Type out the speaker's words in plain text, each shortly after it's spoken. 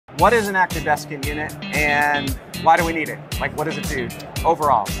what is an active desiccant unit and why do we need it? Like, what does it do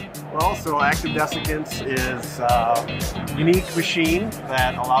overall? Well, so active desiccants is a unique machine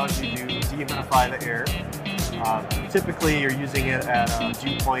that allows you to dehumidify the air. Typically, you're using it at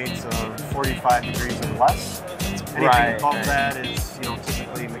dew points of 45 degrees or less. Anything above that is,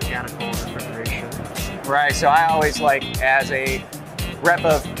 typically mechanical refrigeration. Right. So I always as a rep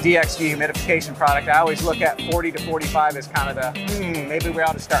of DX dehumidification product, I always look at 40 to 45 as kind of the, maybe we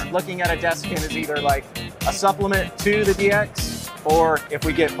ought to start looking at a desiccant as either like a supplement to the DX, or if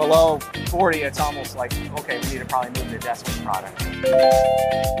we get below 40, it's almost like, okay, we need to probably move to a desiccant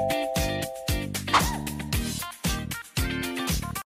product.